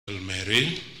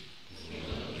3.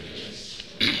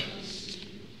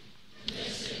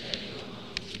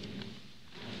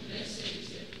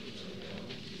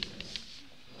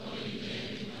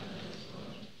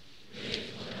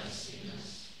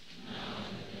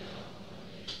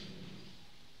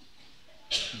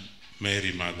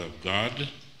 Mary, Mother of God,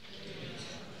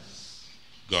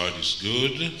 God is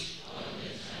good,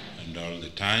 and all the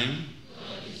time.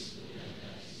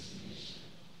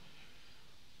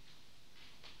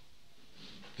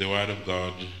 The Word of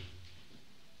God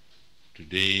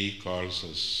today calls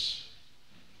us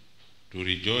to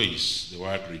rejoice. The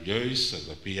word rejoice has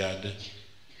appeared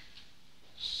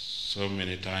so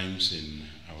many times in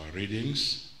our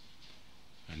readings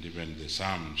and even the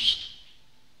Psalms.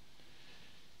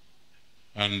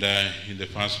 And in the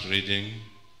first reading,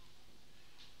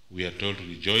 we are told to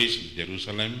rejoice with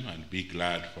Jerusalem and be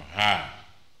glad for her,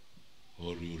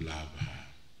 all you love her.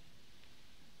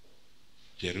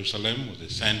 Jerusalem was the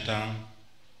center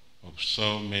of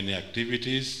so many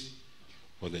activities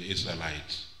for the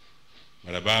Israelites.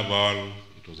 But above all,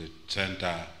 it was a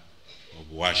center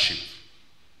of worship.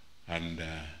 And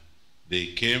they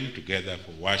came together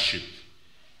for worship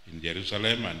in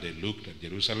Jerusalem, and they looked at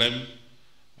Jerusalem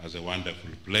as a wonderful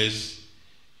place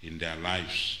in their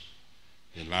lives.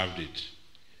 They loved it.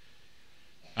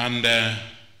 And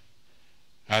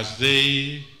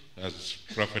as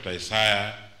Prophet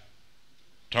Isaiah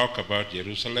talk about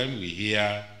Jerusalem, we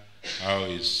hear how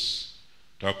he's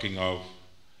talking of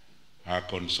her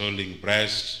consoling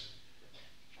breast.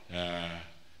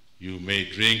 You may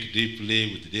drink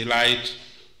deeply with delight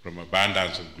from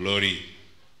abundance of glory.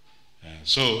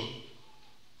 So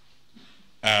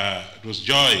it was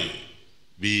joy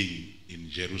being in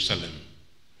Jerusalem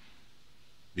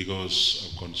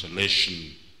because of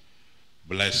consolation,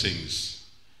 blessings,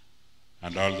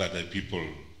 and all that the people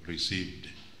received.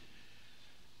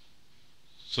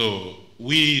 So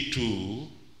we too,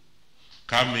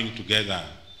 coming together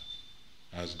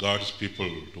as God's people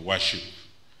to worship,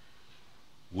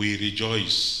 we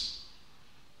rejoice.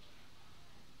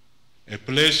 A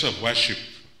place of worship,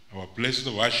 our place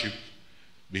of worship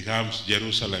becomes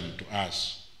Jerusalem to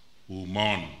us who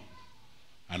mourn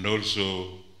and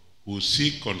also who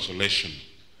seek consolation.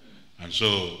 And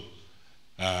so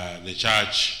the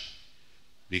church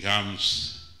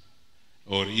becomes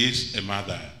or is a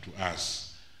mother to us.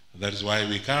 That is why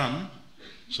we come,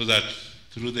 so that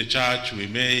through the church we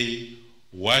may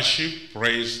worship,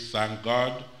 praise, thank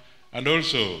God, and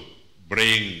also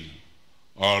bring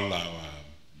all our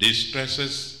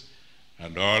distresses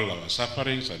and all our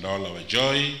sufferings and all our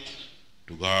joy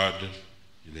to God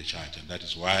in the church. And that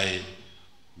is why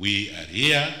we are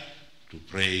here to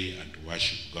pray and to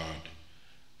worship God.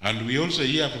 And we also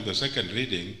hear from the second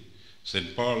reading,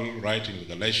 St. Paul writing to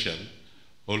Galatians,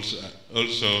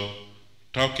 also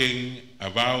talking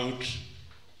about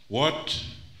what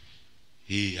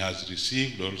he has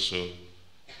received also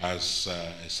as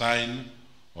a sign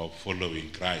of following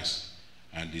Christ.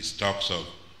 And he talks of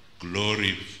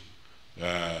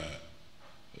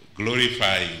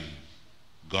glorifying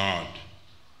God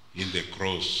in the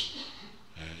cross.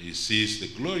 He sees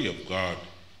the glory of God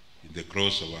in the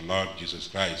cross of our Lord Jesus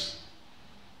Christ.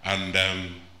 And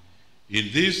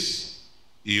in this,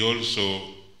 he also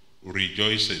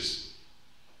rejoices.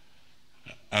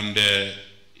 And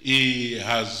he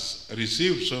has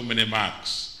received so many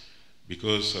marks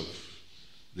because of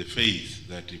the faith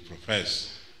that he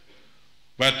professed.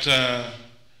 But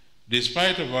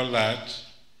despite of all that,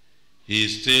 he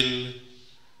still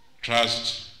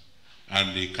trusts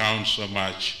and he counts so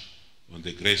much on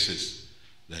the graces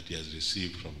that he has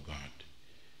received from God.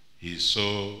 He is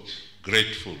so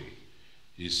grateful.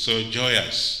 He is so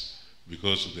joyous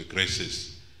because of the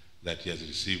graces that he has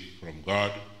received from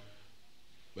God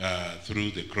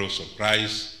through the cross of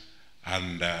Christ,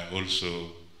 and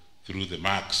also through the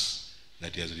marks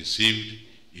that he has received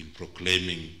in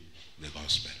proclaiming the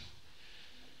gospel.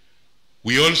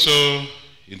 We also,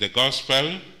 in the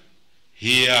gospel,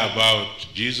 hear about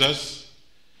Jesus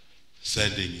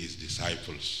sending his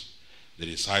disciples. The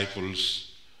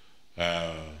disciples,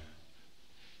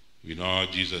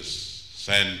 Jesus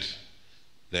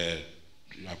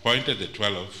appointed the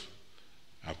 12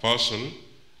 apostles,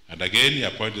 and again he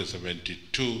appointed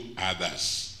 72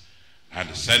 others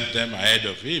and sent them ahead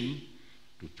of him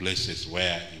to places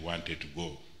where he wanted to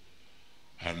go.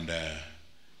 And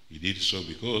he did so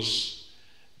because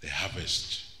the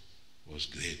harvest was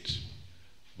great,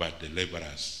 but the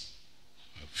laborers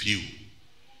are few.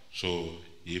 So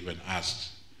he even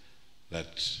asked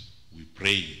that we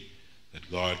pray that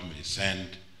God may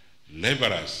send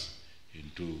laborers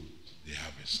into the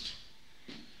harvest.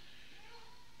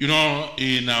 You know,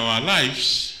 in our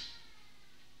lives,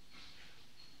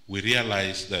 we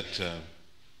realize that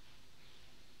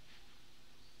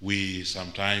we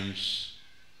sometimes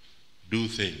do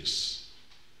things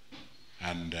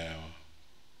and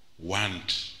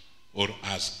want or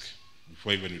ask,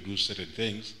 before even we do certain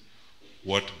things,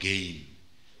 what gain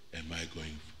am I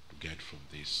going to get from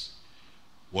this?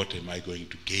 What am I going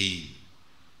to gain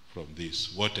from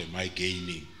this? What am I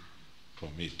gaining from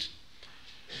it?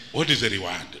 What is the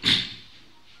reward?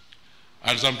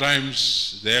 And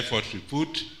sometimes the effort we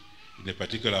put in a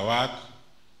particular work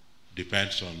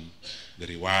depends on the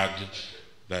reward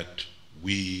that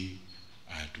we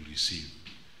are to receive.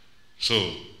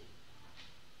 So,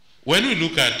 when we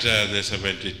look at the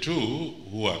 72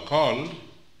 who are called,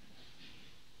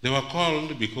 they were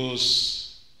called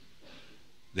because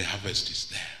the harvest is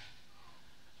there.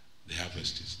 The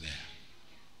harvest is there.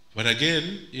 But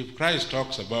again, if Christ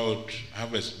talks about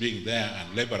harvest being there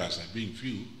and laborers are being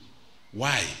few,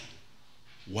 why?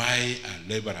 Why are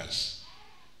laborers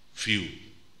few?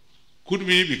 Could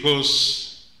be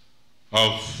because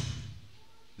of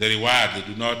the reward. They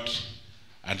do not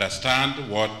understand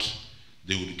what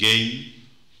they would gain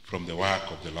from the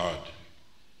work of the Lord.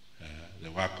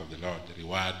 The work of the Lord, the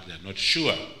reward, they are not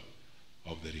sure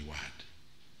of the reward.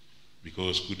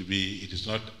 Because could be it is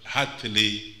not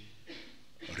heartily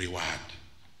reward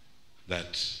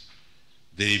that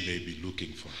they may be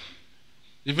looking for.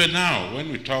 Even now,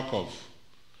 when we talk of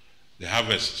the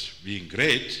harvest being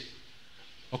great,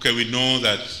 okay, we know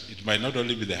that it might not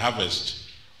only be the harvest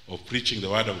of preaching the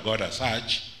word of God as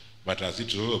such, but as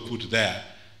it is also put there,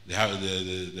 the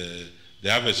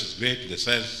harvest is great in the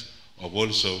sense of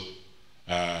also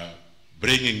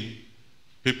bringing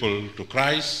people to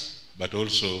Christ, but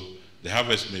also the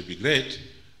harvest may be great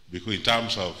because in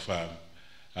terms of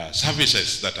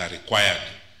services that are required,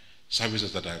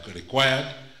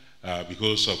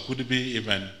 because of could be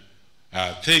even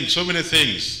things, so many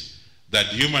things that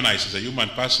humanizes a human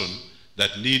person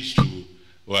that needs to,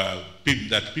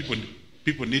 that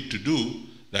people need to do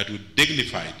that would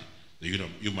dignify the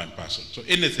human person. So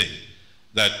anything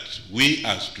that we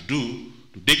as to do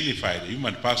to dignify the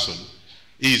human person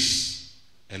is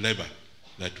a labor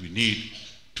that we need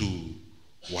to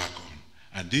work on.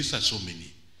 And these are so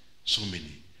many.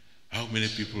 How many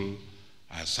people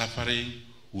are suffering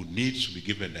who needs to be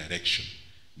given direction,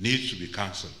 needs to be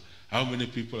counseled? How many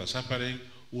people are suffering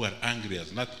who are angry,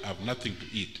 have nothing to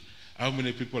eat? How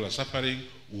many people are suffering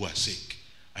who are sick?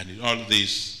 And in all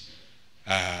this,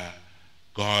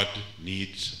 God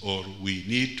needs, or we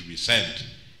need to be sent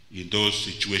in those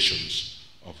situations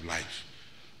of life.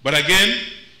 But again,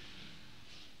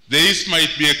 there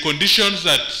might be a conditions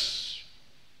that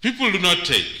people do not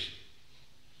take.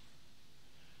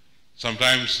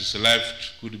 Sometimes it's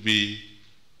left, could be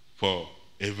for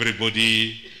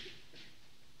everybody,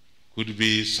 could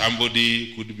be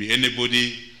somebody, could be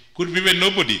anybody, could be even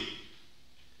nobody.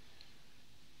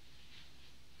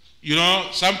 You know,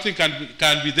 something can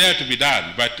be there to be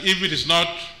done, but if it is not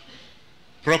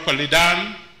properly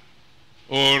done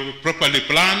or properly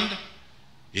planned,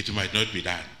 it might not be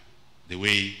done the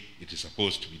way it is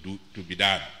supposed to be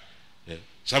done.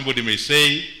 Somebody may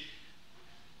say,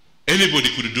 anybody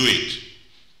could do it,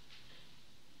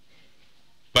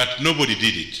 but nobody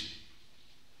did it.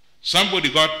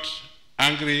 Somebody got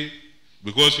angry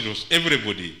because it was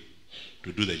everybody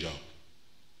to do the job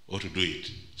or to do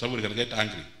it. Somebody can get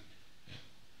angry.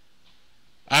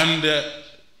 And,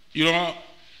 you know,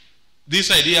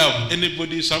 this idea of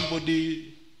anybody,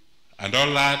 somebody, and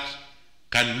all that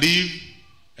can leave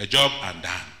a job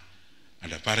undone.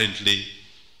 And apparently,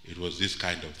 it was this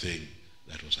kind of thing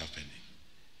that was happening.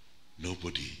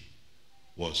 Nobody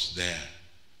was there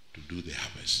to do the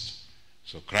harvest.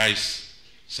 So Christ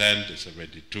sent the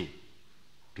 72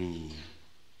 to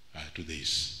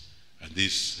this. And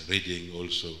this reading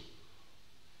also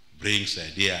brings the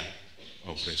idea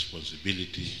of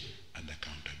responsibility and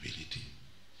accountability.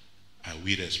 Are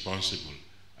we responsible?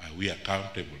 Are we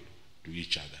accountable to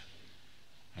each other?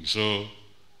 And so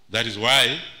that is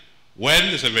why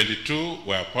when the 72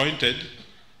 were appointed,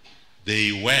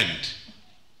 they went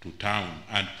to town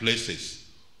and places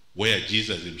where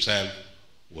Jesus himself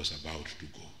was about to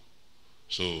go.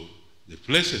 So the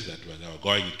places that they were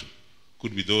going to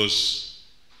could be those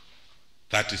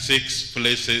 36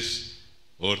 places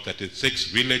or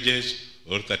 36 villages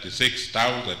or 36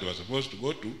 towns that they were supposed to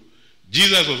go to.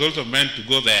 Jesus was also meant to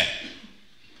go there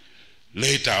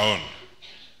later on.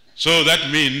 So that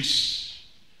means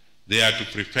they are to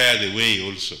prepare the way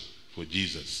also for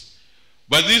Jesus.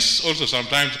 But this also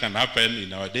sometimes can happen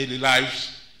in our daily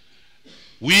lives.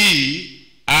 We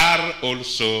are are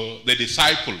also the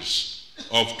disciples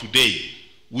of today.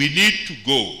 We need to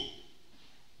go.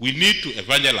 We need to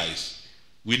evangelize.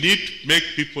 We need to make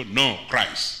people know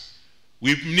Christ.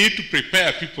 We need to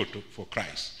prepare people for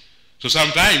Christ. So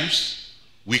sometimes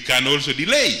we can also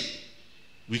delay.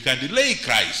 We can delay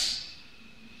Christ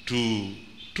to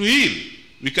heal.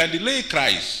 We can delay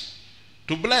Christ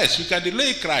to bless. We can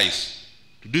delay Christ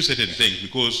to do certain things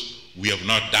because we have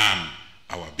not done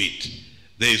our bit.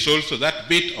 There is also that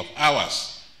bit of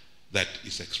ours that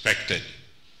is expected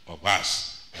of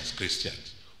us as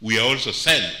Christians. We are also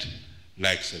sent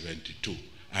like 72,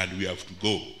 and we have to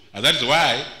go. And that's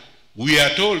why we are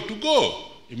told to go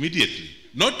immediately,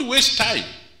 not to waste time,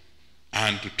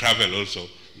 and to travel also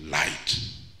light.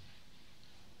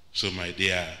 So my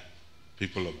dear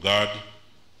people of God,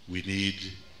 we need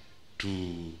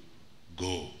to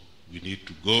go. We need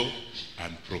to go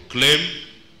and proclaim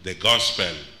the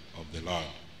gospel of the Lord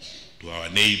to our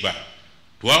neighbor,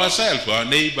 to ourselves, to our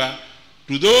neighbor,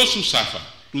 to those who suffer,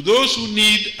 to those who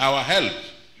need our help,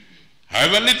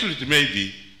 however little it may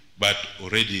be, but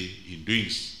already in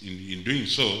doing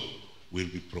so, we'll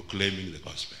be proclaiming the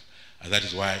gospel. And that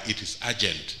is why it is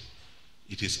urgent.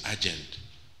 It is urgent.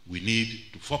 We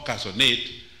need to focus on it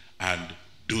and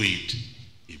do it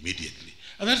immediately.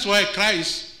 And that's why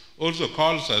Christ also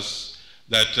calls us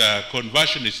that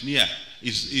conversion is near,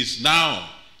 is now.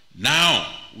 Now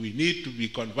we need to be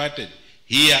converted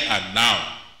here and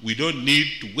now. We don't need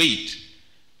to wait.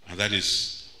 And that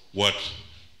is what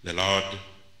the Lord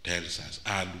tells us.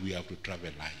 And we have to travel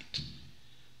light.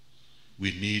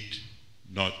 We need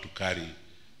not to carry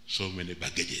so many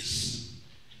baggages.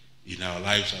 In our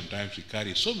lives, sometimes we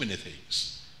carry so many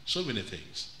things. So many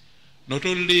things. Not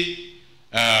only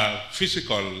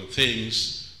physical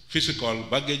things, physical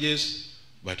baggages,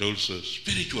 but also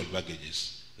spiritual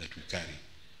baggages that we carry.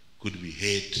 Could be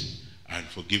hate and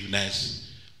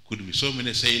forgiveness. Could be so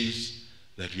many sins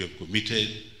that we have committed.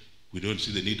 We don't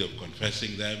see the need of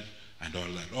confessing them and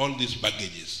all that. All these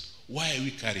baggages, why are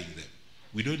we carrying them?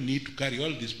 We don't need to carry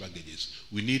all these baggages.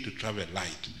 We need to travel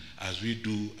light as we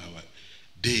do our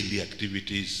daily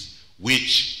activities,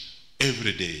 which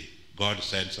every day God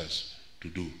sends us to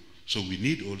do. So we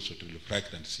need also to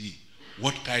reflect and see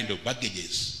what kind of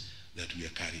baggages that we are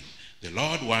carrying. The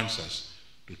Lord wants us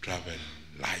to travel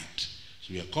light.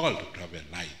 So we are called to travel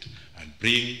light and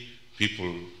bring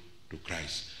people to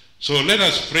Christ. So let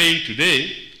us pray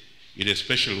today in a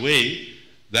special way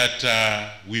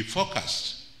that we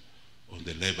focus on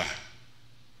the labor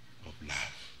of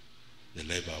love. The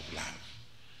labor of love.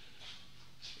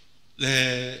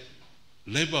 The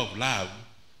labor of love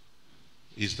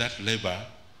is that labor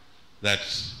that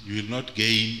you will not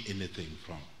gain anything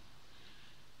from.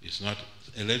 It's not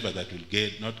a labor that will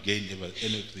not gain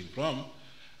anything from,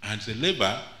 and it's a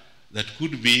labor that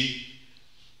could be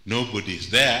nobody is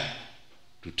there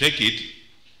to take it,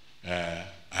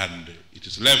 and it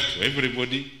is left to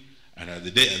everybody, and at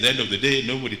the end of the day,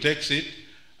 nobody takes it,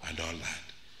 and all that.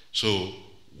 So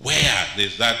where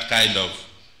there's that kind of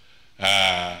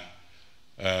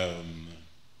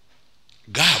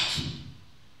gap,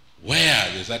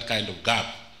 where there's that kind of gap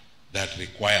that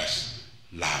requires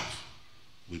love,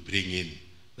 we bring in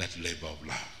that labor of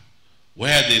love.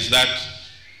 Where there's that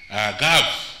gap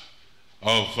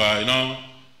of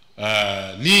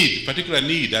need, particular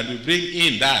need, and we bring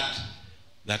in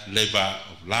that labor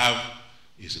of love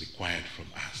is required from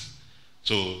us.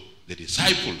 So the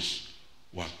disciples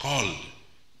were called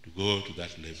to go to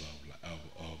that labor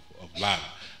of love.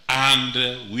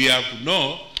 And we have to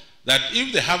know that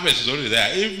if the harvest is already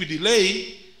there, if we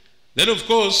delay, then of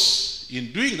course,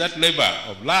 in doing that labor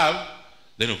of love,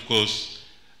 then of course,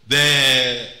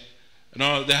 the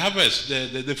harvest,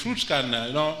 the fruits can,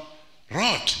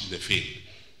 rot in the field.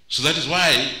 So that is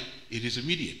why it is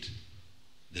immediate,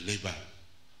 the labor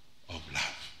of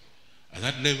love. And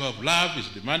that labor of love is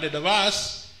demanded of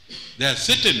us. There are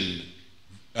certain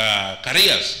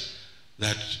careers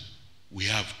that we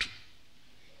have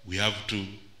to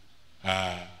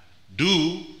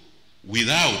do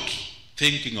without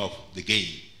thinking of the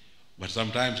gain. But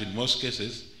sometimes, in most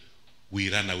cases, we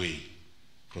run away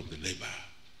from the labor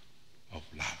of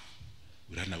love.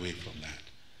 We run away from that.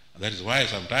 And that is why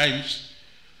sometimes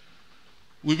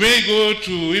we may go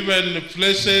to even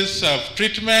places of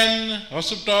treatment,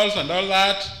 hospitals and all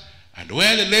that, and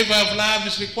where the labor of love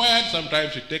is required,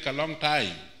 sometimes it takes a long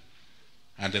time.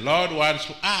 And the Lord wants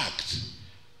to act,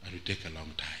 and it takes a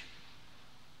long time.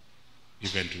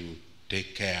 Even to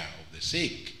take care of the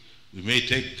sick, we may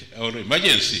take, or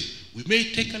emergency, we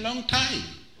may take a long time.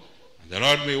 And the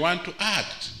Lord may want to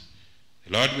act.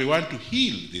 The Lord may want to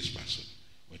heal this person,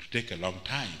 but it will take a long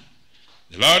time.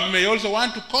 The Lord may also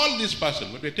want to call this person,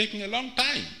 but we're taking a long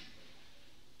time.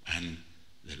 And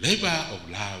the labor of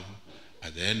love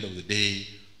at the end of the day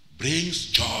brings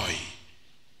joy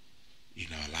in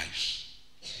our lives.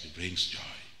 It brings joy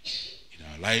in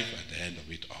our life at the end of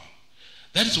it all.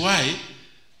 That is why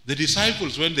the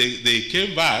disciples, when they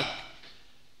came back,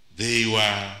 they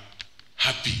were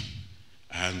happy.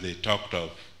 And they talked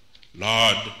of,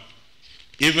 Lord,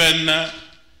 even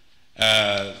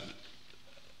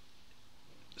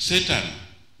Satan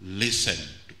listened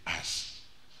to us.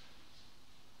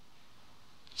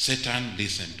 Satan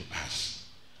listened to us.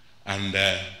 And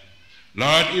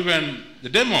Lord, even the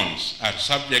demons are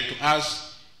subject to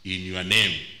us in your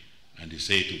name. And he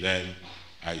said to them,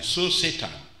 I saw Satan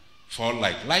fall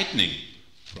like lightning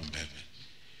from heaven.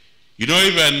 You know,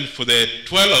 even for the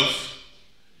 12,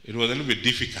 it was a little bit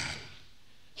difficult.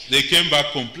 They came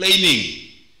back complaining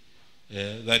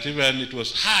that even it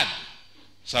was hard.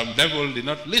 Some devil did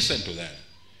not listen to them.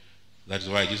 That's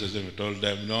why Jesus even told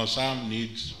them, no, some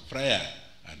needs prayer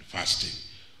and fasting.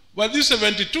 But these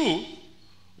 72,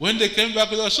 when they came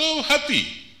back, they were so happy.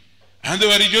 And they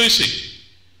were rejoicing.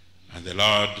 And the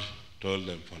Lord told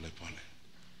them, Pole,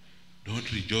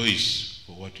 don't rejoice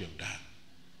for what you have done,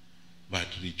 but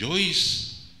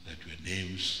rejoice that your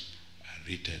names are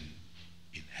written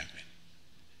in heaven.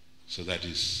 So that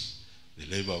is the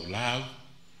labor of love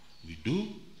we do,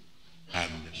 and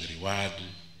the reward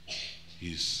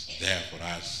is there for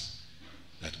us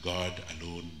that God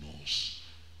alone knows.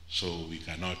 So we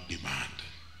cannot demand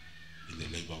in the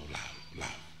labor of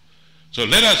love. So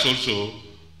let us also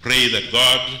pray that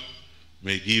God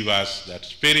may give us that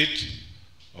spirit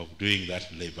of doing that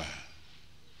labor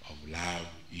of love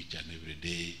each and every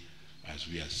day as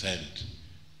we are sent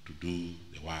to do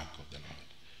the work of the Lord.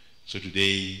 So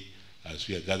today, as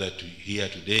we are gathered here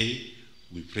today,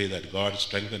 we pray that God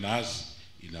strengthen us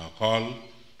in our call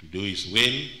to do his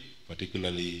will,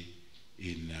 particularly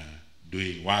in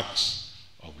doing works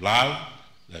of love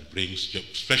that brings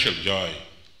special joy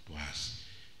to us.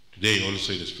 Today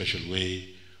also, in a special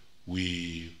way,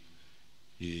 we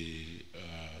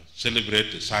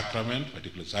celebrate the sacrament,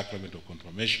 particularly sacrament of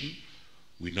confirmation.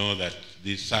 We know that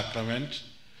this sacrament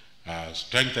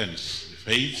strengthens the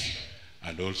faith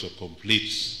and also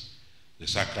completes the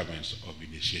sacraments of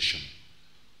initiation.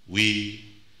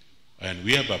 When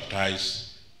we are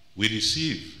baptized, we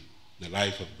receive the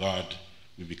life of God.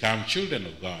 We become children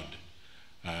of God.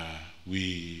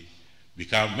 We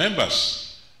become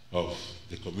members of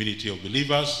the community of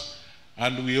believers,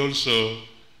 and we also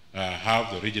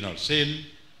have the original sin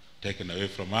taken away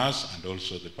from us, and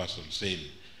also the personal sin.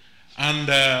 And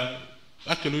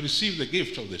actually we receive the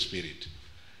gift of the Spirit.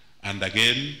 And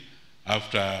again,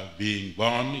 after being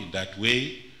born in that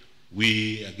way,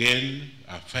 we again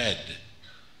are fed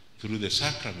through the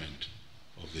sacrament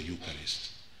of the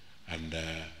Eucharist. And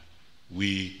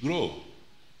we grow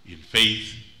in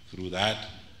faith through that.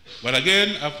 But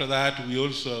again, after that, we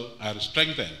also are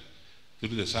strengthened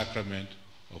through the sacrament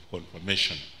of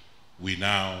confirmation. We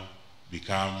now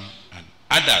become an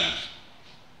adult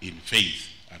in faith,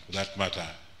 and for that matter,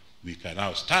 we can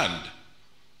now stand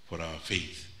for our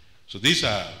faith. So these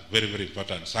are very, very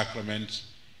important sacraments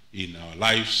in our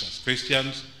lives as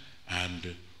Christians,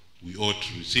 and we ought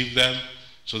to receive them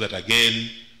so that again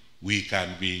we can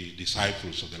be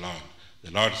disciples of the Lord.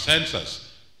 The Lord sends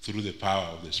us through the power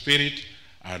of the Spirit,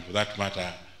 and for that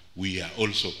matter, we are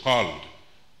also called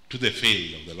to the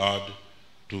field of the Lord,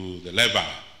 to the labor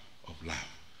of love.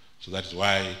 So that's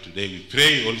why today we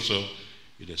pray also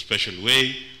in a special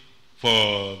way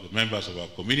for the members of our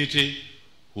community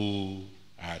who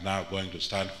are now going to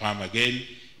stand firm again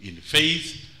in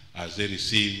faith as they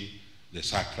receive the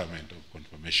sacrament of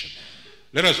confirmation.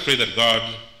 Let us pray that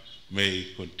God may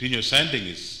continue sending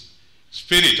his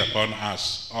Spirit upon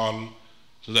us all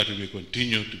so that we may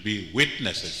continue to be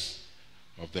witnesses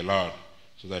of the Lord,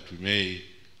 so that we may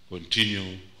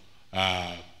continue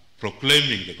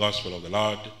proclaiming the gospel of the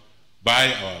Lord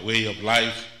by our way of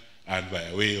life and by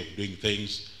our way of doing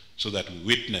things, so that we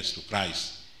witness to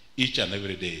Christ each and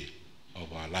every day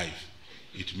of our life.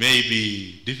 It may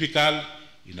be difficult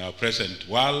in our present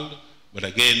world, but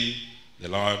again, the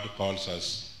Lord calls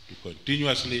us to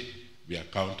continuously be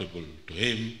accountable to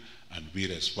him and be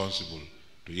responsible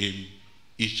to him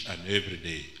each and every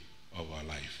day of our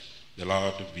life. The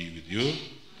Lord be with you.